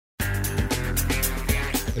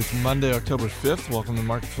It's Monday, October 5th. Welcome to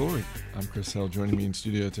Market Foolery. I'm Chris Hill. Joining me in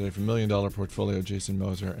studio today from $1 Million Portfolio, Jason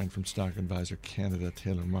Moser, and from Stock Advisor Canada,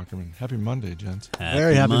 Taylor Markerman. Happy Monday, gents.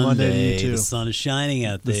 Very happy Monday to you, too. The sun is shining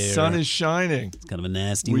out there. The sun is shining. It's kind of a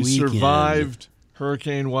nasty We weekend. survived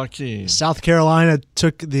Hurricane Joaquin. South Carolina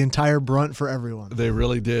took the entire brunt for everyone. They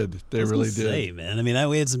really did. They really did. Say, man. I mean,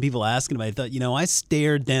 we had some people asking about it. I thought, I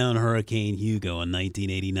stared down Hurricane Hugo in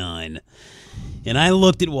 1989. And I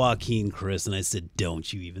looked at Joaquin, Chris, and I said,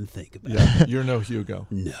 don't you even think about it. You're no Hugo.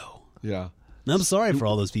 No. Yeah. And I'm sorry for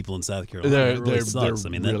all those people in South Carolina. It really sucks. They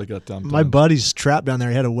really got dumped. My buddy's trapped down there.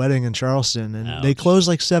 He had a wedding in Charleston, and they closed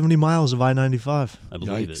like 70 miles of I-95. I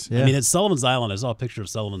believe Yikes. it. Yeah. I mean, at Sullivan's Island, I saw a picture of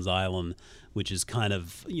Sullivan's Island, which is kind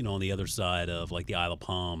of, on the other side of like the Isle of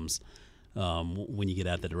Palms when you get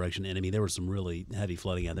out that direction. And I mean, there was some really heavy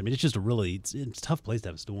flooding out there. I mean, it's just it's a tough place to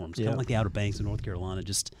have a storm. It's kind of like the Outer Banks of North Carolina,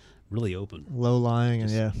 just really open. Low-lying,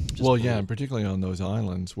 and particularly on those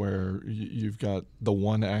islands where you've got the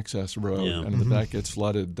one access road, and if that gets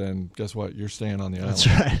flooded, then guess what? You're staying on the island. That's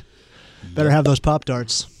right. Better have those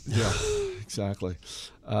Pop-Tarts. Yeah, exactly.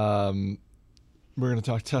 We're going to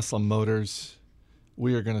talk Tesla Motors.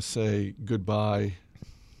 We are going to say goodbye,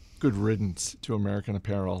 good riddance to American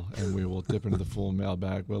Apparel, and we will dip into the full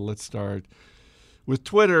mailbag. Well, let's start with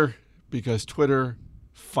Twitter, because Twitter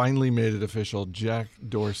finally made it official. Jack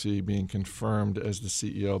Dorsey being confirmed as the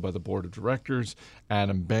CEO by the board of directors,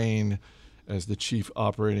 Adam Bain as the chief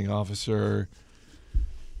operating officer.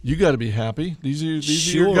 You got to be happy. These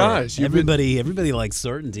are your guys. Everybody likes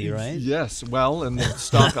certainty, right? Yes. Well, and the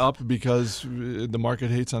stock up because the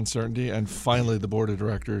market hates uncertainty, and finally the board of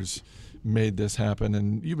directors made this happen.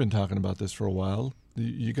 And you've been talking about this for a while.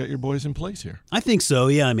 You got your boys in place here. I think so.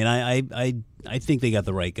 Yeah. I mean, I think they got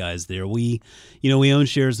the right guys there. We own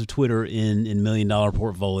shares of Twitter in $1 Million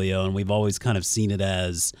Portfolio, and we've always kind of seen it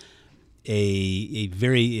as a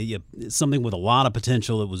very something with a lot of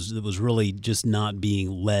potential that was really just not being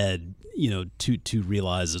led, to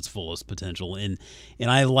realize its fullest potential. And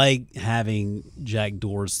I like having Jack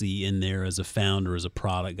Dorsey in there as a founder, as a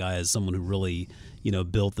product guy, as someone who really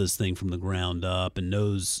built this thing from the ground up and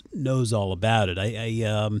knows all about it.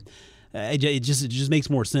 It just makes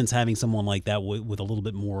more sense having someone like that with a little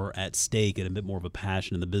bit more at stake and a bit more of a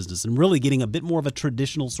passion in the business, and really getting a bit more of a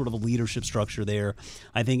traditional sort of a leadership structure there.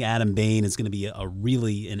 I think Adam Bain is going to be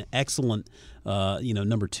an excellent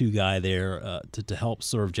number two guy there to help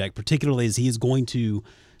serve Jack, particularly as he is going to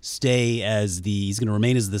he's going to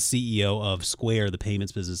remain as the CEO of Square, the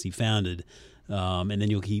payments business he founded. And then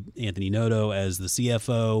you'll keep Anthony Noto as the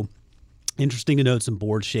CFO. Interesting to note some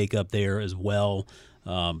board shakeup there as well.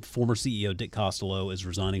 Former CEO Dick Costello is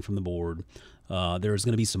resigning from the board. There's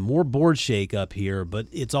going to be some more board shakeup here, but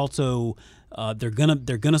it's also they're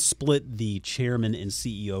gonna split the chairman and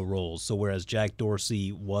CEO roles. So whereas Jack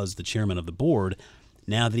Dorsey was the chairman of the board,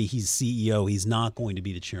 now that he's CEO, he's not going to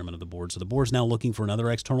be the chairman of the board. So the board's now looking for another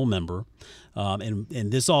external member. And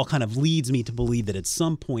this all kind of leads me to believe that at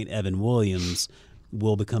some point Evan Williams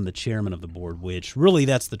will become the chairman of the board, which really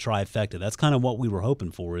that's the trifecta. That's kind of what we were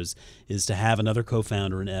hoping for is to have another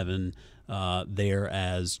co-founder in Evan there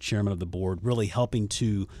as chairman of the board, really helping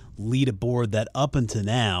to lead a board that up until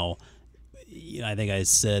now, I think I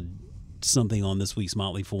said something on this week's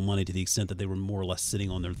Motley Fool Money to the extent that they were more or less sitting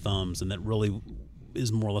on their thumbs, and that really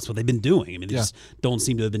is more or less what they've been doing. I mean, they just don't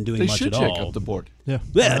seem to have been doing much at all. They should shake up the board. Yeah.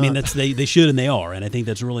 I mean, they should and they are, and I think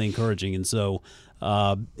that's really encouraging. And so,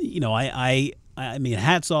 I mean,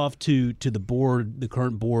 hats off to the board, the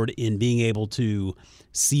current board, in being able to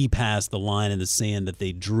see past the line in the sand that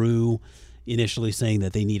they drew, initially saying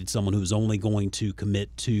that they needed someone who was only going to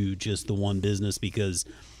commit to just the one business, because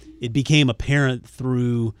it became apparent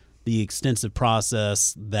through the extensive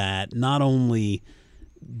process that not only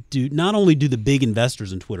do the big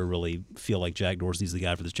investors in Twitter really feel like Jack Dorsey's the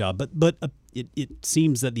guy for this job, but it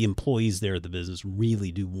seems that the employees there at the business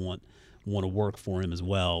really do want to work for him as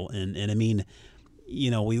well. And I mean,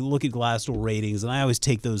 we look at Glassdoor ratings, and I always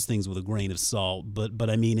take those things with a grain of salt. But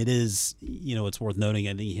I mean, it is, it's worth noting.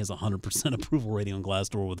 I think he has 100% approval rating on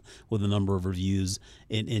Glassdoor with a number of reviews,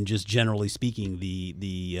 and just generally speaking,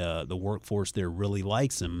 the workforce there really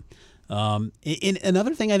likes him. And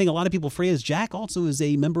another thing I think a lot of people forget is Jack also is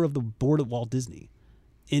a member of the board at Walt Disney.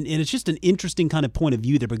 And it's just an interesting kind of point of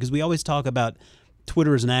view there, because we always talk about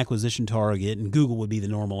Twitter as an acquisition target, and Google would be the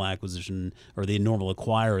normal acquisition or the normal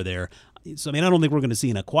acquirer there. So, I mean, I don't think we're going to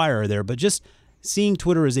see an acquirer there, but just seeing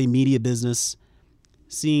Twitter as a media business,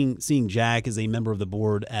 seeing Jack as a member of the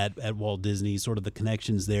board at Walt Disney, sort of the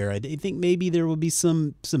connections there, I think maybe there will be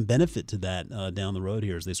some benefit to that down the road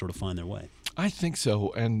here as they sort of find their way. I think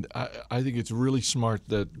so, and I think it's really smart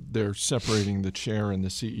that they're separating the chair and the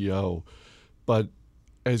CEO. But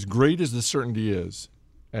as great as the certainty is,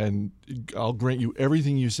 and I'll grant you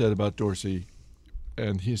everything you said about Dorsey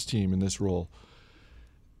and his team in this role,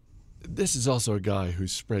 this is also a guy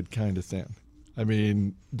who's spread kind of thin. I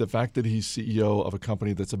mean, the fact that he's CEO of a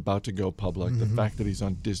company that's about to go public, the fact that he's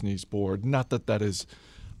on Disney's board, not that that is,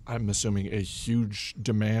 I'm assuming, a huge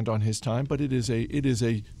demand on his time, but it is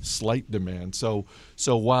a slight demand. So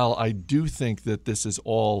while I do think that this is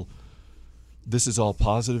all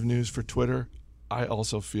positive news for Twitter, I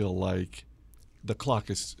also feel like the clock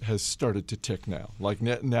has started to tick now. Like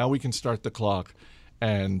now we can start the clock.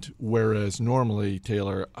 And whereas normally,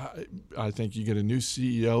 Taylor, I think you get a new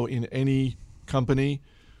CEO in any company,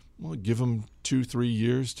 well, give them 2-3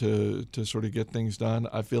 years to sort of get things done.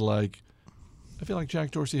 I feel like Jack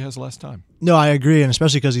Dorsey has less time. No, I agree, and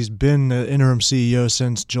especially because he's been the interim CEO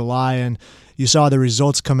since July, and you saw the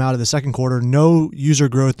results come out of the second quarter. No user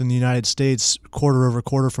growth in the United States quarter over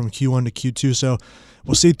quarter from Q1 to Q2. So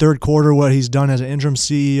we'll see third quarter what he's done as an interim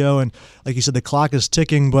CEO, and like you said, the clock is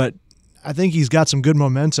ticking, but I think he's got some good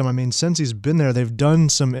momentum. I mean, since he's been there, they've done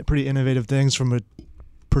some pretty innovative things from a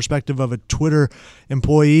perspective of a Twitter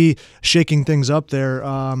employee, shaking things up there.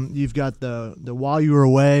 You've got the while you were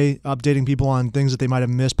away, updating people on things that they might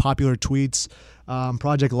have missed, popular tweets.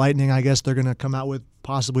 Project Lightning, I guess they're going to come out with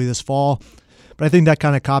possibly this fall. But I think that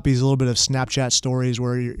kind of copies a little bit of Snapchat stories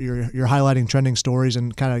where you're highlighting trending stories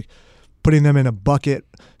and kind of putting them in a bucket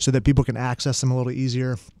so that people can access them a little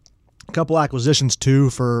easier. A couple acquisitions too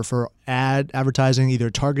for advertising, either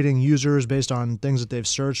targeting users based on things that they've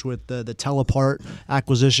searched with the Telepart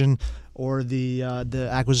acquisition, or the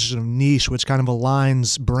acquisition of Niche, which kind of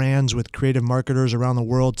aligns brands with creative marketers around the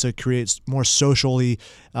world to create more socially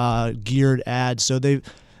geared ads. So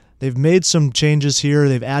they've made some changes here.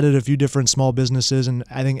 They've added a few different small businesses, and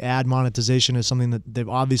I think ad monetization is something that they've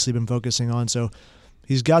obviously been focusing on. So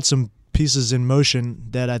he's got some pieces in motion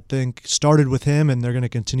that I think started with him, and they're going to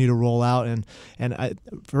continue to roll out. And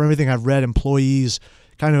from everything I've read, employees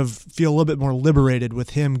kind of feel a little bit more liberated with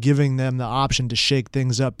him giving them the option to shake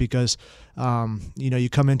things up, because you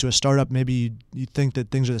come into a startup, maybe you think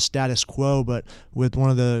that things are the status quo, but with one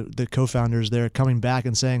of the co-founders there coming back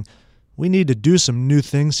and saying, we need to do some new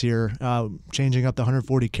things here, changing up the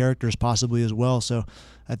 140 characters possibly as well. So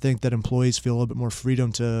I think that employees feel a little bit more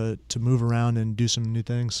freedom to move around and do some new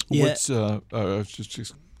things. Yeah. I was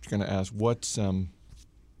just going to ask, what's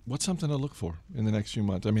something to look for in the next few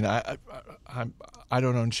months? I mean, I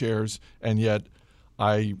don't own shares, and yet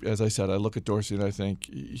as I said, I look at Dorsey and I think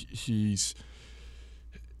he's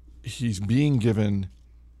being given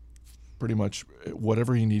pretty much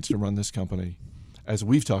whatever he needs to run this company. As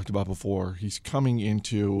we've talked about before, he's coming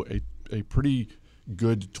into a pretty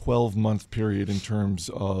good 12-month period in terms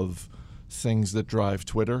of things that drive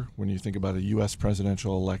Twitter when you think about a U.S.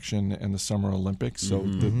 presidential election and the Summer Olympics. So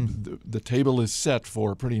the table is set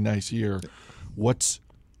for a pretty nice year. What's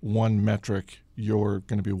one metric you're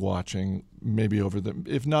going to be watching, maybe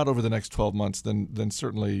if not over the next 12 months, then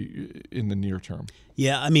certainly in the near term?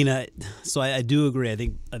 Yeah, I mean, I do agree. I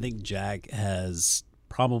think Jack has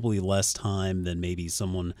probably less time than maybe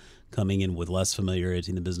someone coming in with less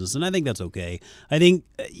familiarity in the business, and I think that's okay. I think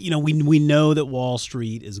we know that Wall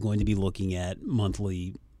Street is going to be looking at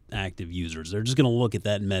monthly active users. They're just going to look at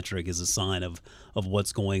that metric as a sign of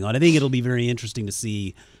what's going on. I think it'll be very interesting to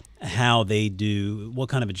see how they do, what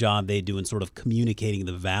kind of a job they do in sort of communicating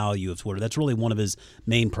the value of Twitter. That's really one of his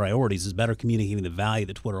main priorities, is better communicating the value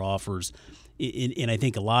that Twitter offers. And I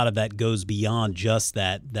think a lot of that goes beyond just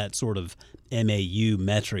that sort of MAU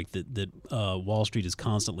metric that Wall Street is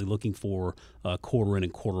constantly looking for quarter in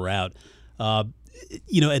and quarter out. At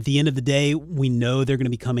the end of the day, we know they're going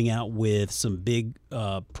to be coming out with some big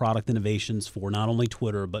product innovations for not only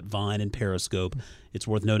Twitter, but Vine and Periscope. It's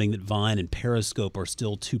worth noting that Vine and Periscope are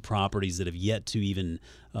still two properties that have yet to even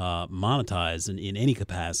monetize in any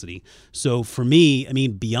capacity. So for me, I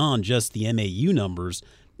mean, beyond just the MAU numbers,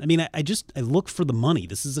 I mean, I look for the money.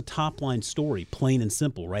 This is a top-line story, plain and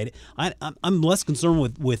simple, right? I'm less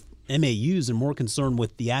concerned with MAUs and more concerned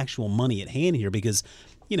with the actual money at hand here, because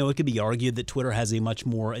it could be argued that Twitter has a much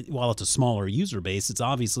more, while it's a smaller user base, it's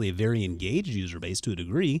obviously a very engaged user base to a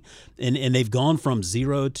degree, and they've gone from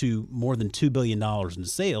zero to more than $2 billion in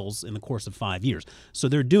sales in the course of 5 years. So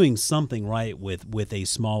they're doing something right with a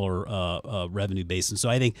smaller revenue base. And so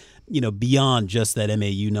I think, beyond just that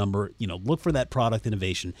MAU number, look for that product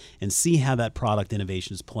innovation and see how that product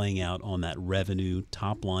innovation is playing out on that revenue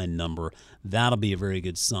top line number. That'll be a very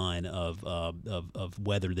good sign of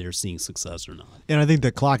whether they're seeing success or not. And I think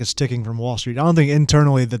the clock is ticking from Wall Street. I don't think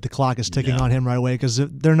internally that the clock is ticking on him right away, because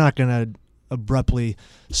they're not going to abruptly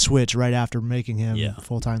switch right after making him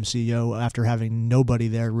full-time CEO after having nobody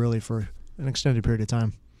there really for an extended period of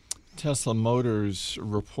time. Tesla Motors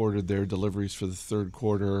reported their deliveries for the third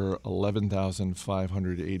quarter,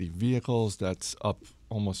 11,580 vehicles. That's up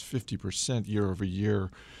almost 50% year over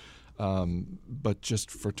year. But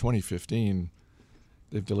just for 2015,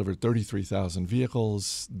 they've delivered 33,000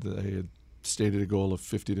 vehicles. They had stated a goal of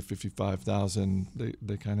 50 to 55,000.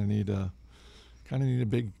 They kind of need a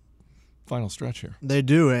big final stretch here. They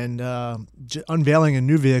do, and unveiling a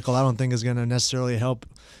new vehicle I don't think is going to necessarily help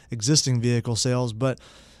existing vehicle sales, but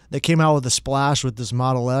they came out with a splash with this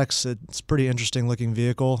Model X. It's a pretty interesting looking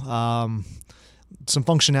vehicle. Some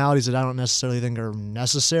functionalities that I don't necessarily think are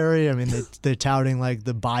necessary. I mean, they're touting like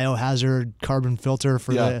the biohazard carbon filter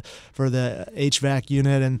for the HVAC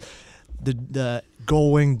unit and the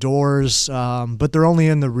gull wing doors, but they're only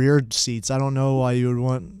in the rear seats. I don't know why you would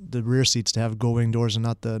want the rear seats to have gull wing doors and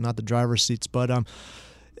not the driver's seats. But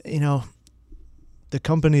the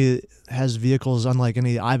company has vehicles unlike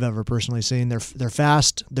any I've ever personally seen. They're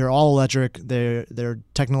fast. They're all electric. They're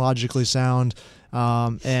technologically sound,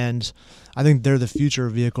 and I think they're the future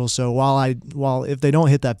of vehicles. So while if they don't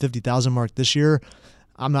hit that 50,000 mark this year,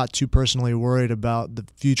 I'm not too personally worried about the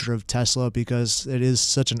future of Tesla because it is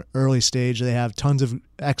such an early stage. They have tons of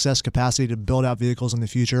excess capacity to build out vehicles in the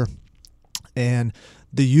future, and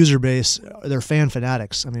the user base, they're fan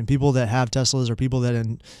fanatics. I mean, people that have Teslas or people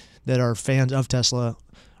that are fans of Tesla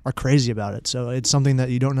are crazy about it. So it's something that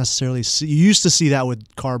you don't necessarily see. You used to see that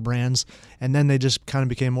with car brands, and then they just kind of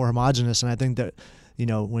became more homogenous. And I think that,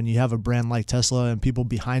 when you have a brand like Tesla and people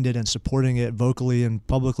behind it and supporting it vocally and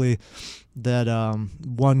publicly, that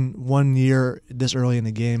one year this early in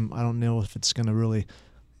the game, I don't know if it's going to really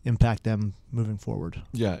impact them moving forward.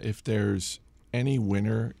 Yeah, if there's any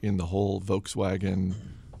winner in the whole Volkswagen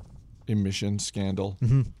emission scandal,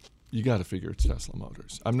 you got to figure it's Tesla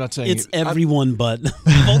Motors. I'm not saying it's everyone but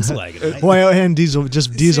Volkswagen. Right? Well, and diesel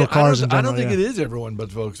cars in general. I don't think it is everyone but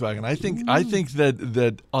Volkswagen. I think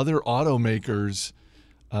that other automakers,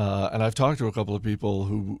 and I've talked to a couple of people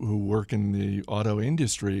who work in the auto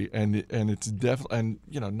industry, and it's definitely,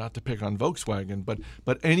 and not to pick on Volkswagen,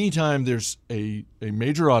 but anytime there's a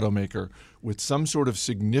major automaker with some sort of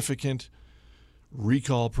significant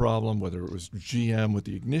recall problem, whether it was GM with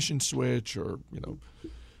the ignition switch or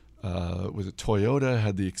was it Toyota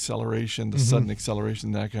had the acceleration, the sudden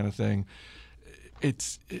acceleration, that kind of thing.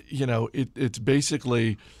 It's it's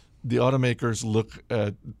basically the automakers look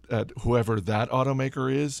at whoever that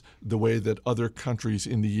automaker is the way that other countries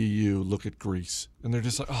in the EU look at Greece, and they're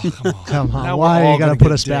just like, oh, come on, come on, why are you got to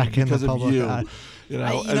put us back in the public eye?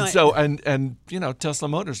 Tesla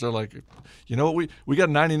Motors, they're like, we got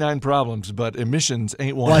 99 problems, but emissions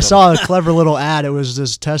ain't one. Well, of I saw them. a clever little ad. It was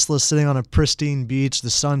this Tesla sitting on a pristine beach,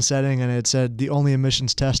 the sun setting, and it said, "The only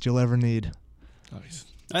emissions test you'll ever need." Nice.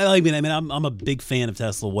 I'm a big fan of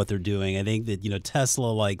Tesla, what they're doing. I think that Tesla,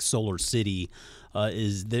 like Solar City,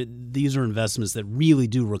 these are investments that really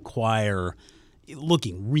do require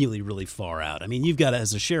looking really, really far out. I mean, you've got to,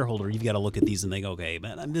 as a shareholder, you've got to look at these and think, okay,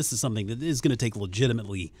 man, this is something that is going to take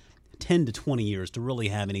legitimately 10 to 20 years to really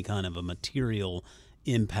have any kind of a material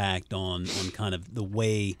impact on kind of the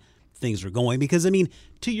way things are going. Because, I mean,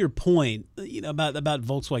 to your point, about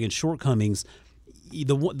Volkswagen shortcomings,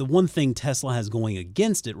 the one thing Tesla has going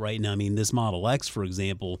against it right now, I mean, this Model X, for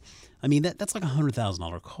example, I mean, that's like a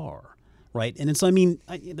 $100,000 car, right? And so, I mean,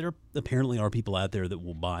 there apparently are people out there that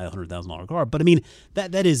will buy a $100,000 car, but I mean,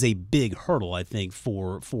 that is a big hurdle, I think,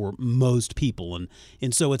 for most people.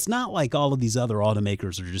 And so it's not like all of these other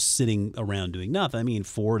automakers are just sitting around doing nothing. I mean,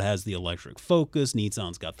 Ford has the electric Focus,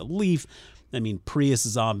 Nissan's got the Leaf. I mean, Prius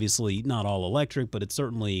is obviously not all electric, but it's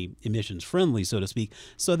certainly emissions friendly, so to speak.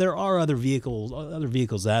 So there are other vehicles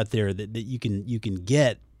out there that you can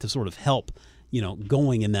get to sort of help,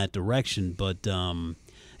 going in that direction. But to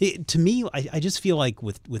me, I just feel like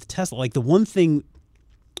with Tesla, like the one thing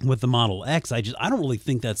with the Model X, I don't really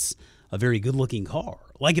think that's a very good looking car.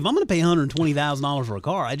 Like if I'm going to pay $120,000 for a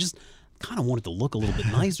car, I just kind of want it to look a little bit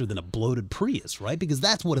nicer than a bloated Prius, right? Because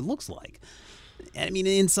that's what it looks like. I mean,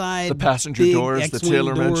 inside the passenger big doors, the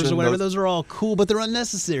Taylor doors mentioned, or whatever, those are all cool, but they're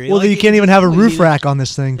unnecessary. Well, you can't even have a roof rack on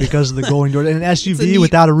this thing because of the going door. And an SUV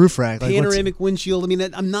without a roof rack. Panoramic windshield. I mean,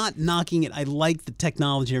 I'm not knocking it. I like the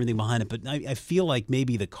technology and everything behind it, but I feel like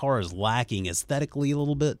maybe the car is lacking aesthetically a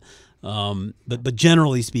little bit. But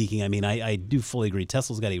generally speaking, I mean, I do fully agree.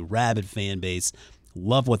 Tesla's got a rabid fan base.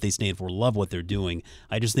 Love what they stand for, love what they're doing.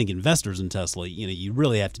 I just think investors in Tesla, you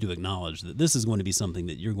really have to acknowledge that this is going to be something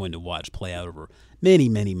that you're going to watch play out over many,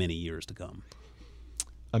 many, many years to come.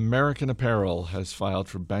 American Apparel has filed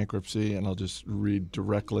for bankruptcy, and I'll just read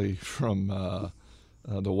directly from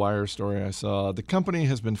the Wire story I saw. The company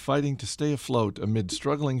has been fighting to stay afloat amid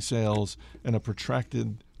struggling sales and a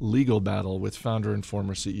protracted legal battle with founder and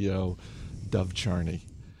former CEO Dov Charney.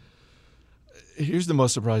 Here's the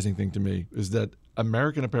most surprising thing to me is that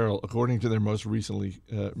American Apparel, according to their most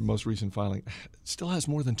recent filing, still has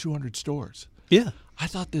more than 200 stores. Yeah. I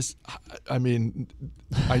thought this, I mean,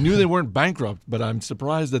 I knew they weren't bankrupt, but I'm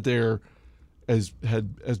surprised that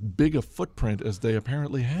had as big a footprint as they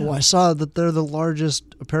apparently have. Well, I saw that they're the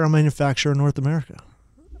largest apparel manufacturer in North America.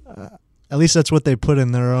 At least that's what they put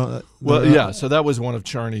in their own. So that was one of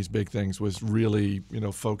Charney's big things, was really,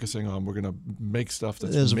 focusing on, we're going to make stuff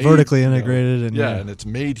that's it's made, vertically integrated. and it's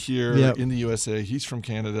made here Yep. in the USA. He's from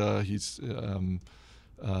Canada. He's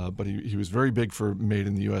but he was very big for made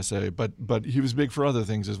in the USA. But he was big for other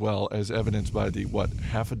things as well, as evidenced by the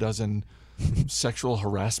half a dozen sexual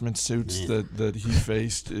harassment suits that he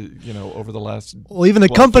faced, over the last. Well, even the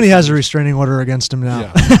company has a restraining order against him now.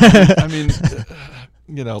 Yeah, I mean,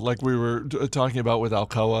 like we were talking about with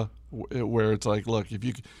Alcoa, where it's like, look, if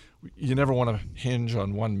you never want to hinge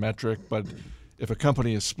on one metric, but if a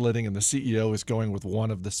company is splitting and the CEO is going with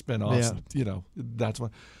one of the spinoffs, that's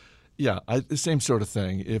one. Yeah, the same sort of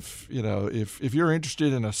thing. If you're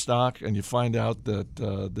interested in a stock and you find out that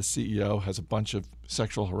the CEO has a bunch of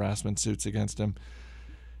sexual harassment suits against him,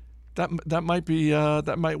 that might be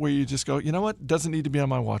where you just go, you know what, doesn't need to be on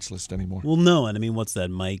my watch list anymore. Well, no, and I mean, what's that?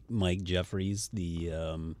 Mike Jeffries, the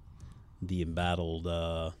embattled,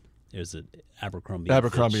 there's it Abercrombie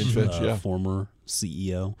and Fitch, former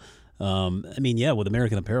CEO. I mean, yeah, with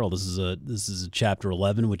American Apparel, this is a Chapter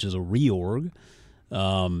 11, which is a reorg.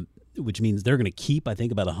 Which means they're going to keep, I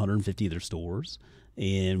think, about 150 of their stores.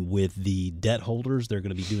 And with the debt holders, they're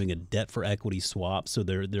going to be doing a debt for equity swap. So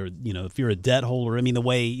they're if you're a debt holder, I mean, the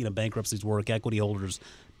way bankruptcies work, equity holders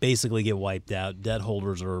basically get wiped out. Debt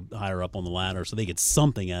holders are higher up on the ladder, so they get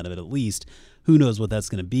something out of it at least. Who knows what that's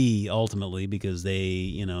going to be ultimately, because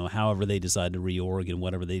they, however they decide to reorg and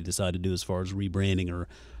whatever they decide to do as far as rebranding or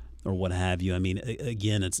what have you. I mean,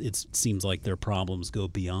 again, it seems like their problems go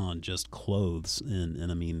beyond just clothes,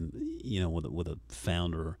 and I mean, with a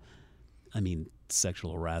founder, I mean,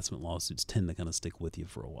 sexual harassment lawsuits tend to kind of stick with you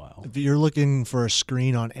for a while. If you're looking for a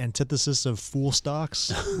screen on antithesis of fool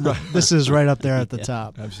stocks, this is right up there at the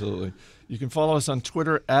top. Absolutely. You can follow us on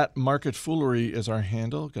Twitter at MarketFoolery is our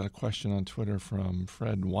handle. Got a question on Twitter from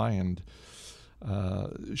Fred Wyand.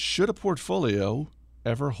 Should a portfolio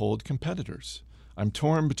ever hold competitors? I'm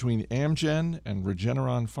torn between Amgen and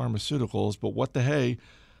Regeneron Pharmaceuticals, but what the hey?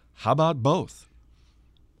 How about both?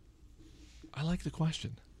 I like the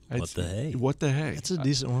question. What the hey? What the hey? It's a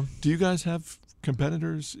decent one. Do you guys have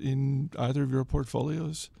competitors in either of your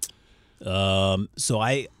portfolios? So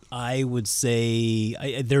I would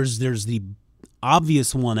say there's the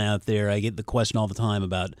obvious one out there. I get the question all the time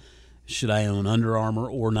about should I own Under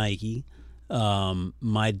Armour or Nike.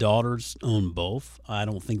 My daughters own both. I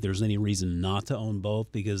don't think there's any reason not to own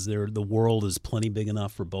both, because the world is plenty big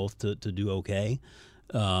enough for both to do okay.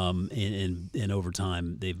 And over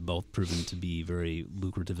time, they've both proven to be very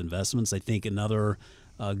lucrative investments. I think another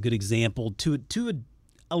good example to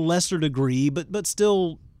a lesser degree, but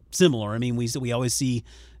still similar. I mean, we always see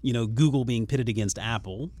Google being pitted against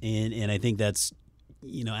Apple, and I think that's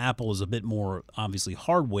Apple is a bit more obviously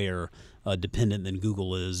hardware dependent than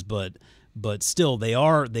Google is, but still they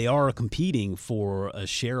are competing for a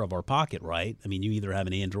share of our pocket, right? I mean, you either have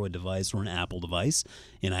an Android device or an Apple device,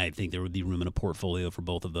 and I think there would be room in a portfolio for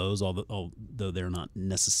both of those, although they're not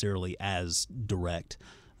necessarily as direct.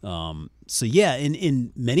 So yeah,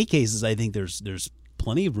 in many cases, I think there's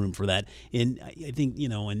plenty of room for that. And I think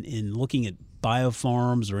in looking at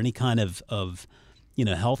biofarms or any kind of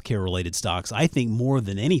healthcare related stocks, I think more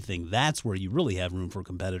than anything, that's where you really have room for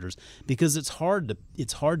competitors, because it's hard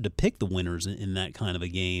to pick the winners in that kind of a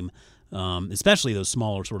game, especially those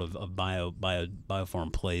smaller sort of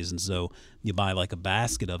biofarm plays. And so you buy like a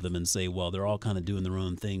basket of them and say, well, they're all kind of doing their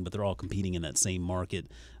own thing, but they're all competing in that same market.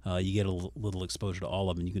 You get a little exposure to all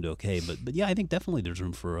of them, and you can do okay. But yeah, I think definitely there's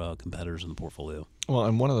room for competitors in the portfolio. Well,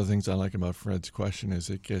 and one of the things I like about Fred's question is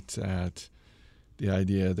it gets at the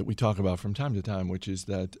idea that we talk about from time to time, which is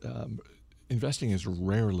that investing is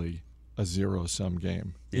rarely a zero-sum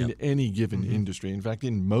game in any given industry. In fact,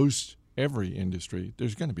 in most every industry,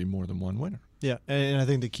 there's going to be more than one winner. Yeah, and I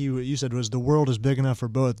think the key what you said was the world is big enough for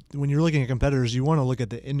both. When you're looking at competitors, you want to look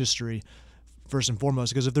at the industry first and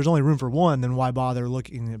foremost, because if there's only room for one, then why bother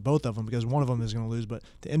looking at both of them, because one of them is going to lose. But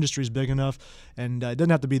the industry's big enough, and it doesn't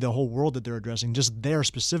have to be the whole world that they're addressing, just their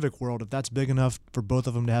specific world. If that's big enough for both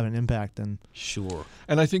of them to have an impact, then sure.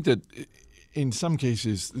 And I think that in some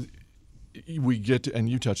cases we get to, and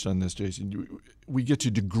you touched on this, Jason, we get to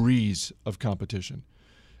degrees of competition.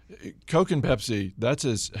 Coke and Pepsi, that's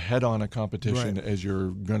as head-on a competition as you're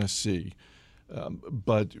going to see.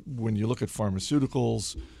 But when you look at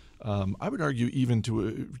pharmaceuticals, I would argue even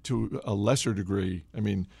to a lesser degree. I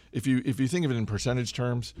mean, if you think of it in percentage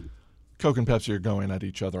terms, Coke and Pepsi are going at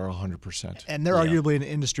each other 100%. And they're arguably in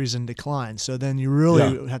industries in decline. So then you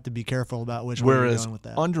really have to be careful about which way you're going with that.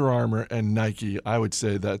 Whereas Under Armour and Nike, I would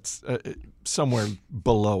say that's somewhere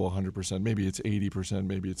below 100%. Maybe it's 80%,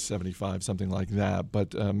 maybe it's 75%, something like that.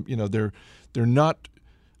 But they're not.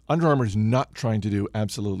 Under Armour is not trying to do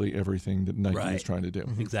absolutely everything that Nike is trying to do.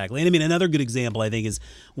 Exactly. And I mean, another good example, I think, is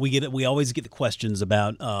we always get the questions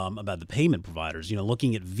about the payment providers.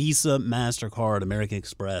 Looking at Visa, MasterCard, American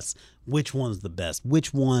Express, which one's the best?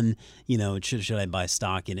 Which one, should I buy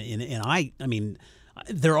stock in? And I mean,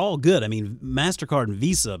 they're all good. I mean, MasterCard and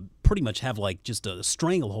Visa pretty much have like just a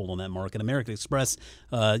stranglehold on that market. American Express,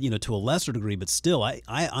 to a lesser degree, but still,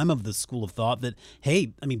 I'm of the school of thought that,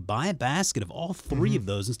 hey, I mean, buy a basket of all three of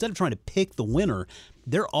those instead of trying to pick the winner.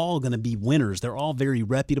 They're all going to be winners. They're all very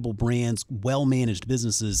reputable brands, well-managed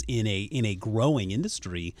businesses in a growing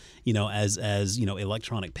industry. As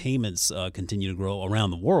electronic payments continue to grow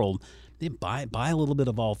around the world, then buy a little bit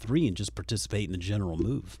of all three and just participate in the general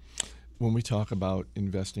move. When we talk about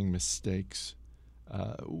investing mistakes,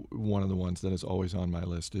 one of the ones that is always on my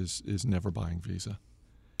list is never buying Visa.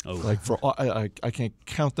 Oh, like I can't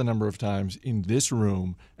count the number of times in this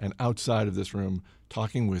room and outside of this room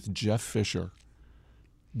talking with Jeff Fisher,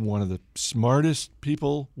 one of the smartest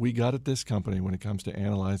people we got at this company when it comes to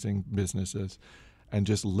analyzing businesses, and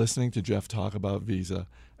just listening to Jeff talk about Visa,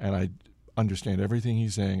 and I understand everything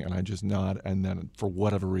he's saying, and I just nod, and then for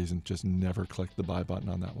whatever reason just never click the buy button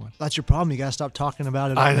on that one. That's your problem. You got to stop talking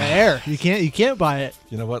about it on the air. You can't buy it.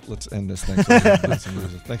 You know what? Let's end this. Thanks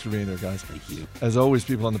for being there, guys. Thank you. As always,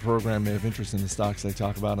 people on the program may have interest in the stocks they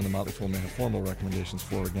talk about, and the Motley Fool may have formal recommendations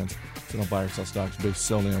for or against. So don't buy or sell stocks based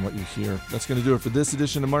solely on what you hear. That's going to do it for this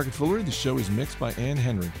edition of Market Foolery. The show is mixed by Ann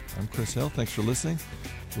Henry. I'm Chris Hill. Thanks for listening.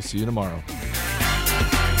 We'll see you tomorrow.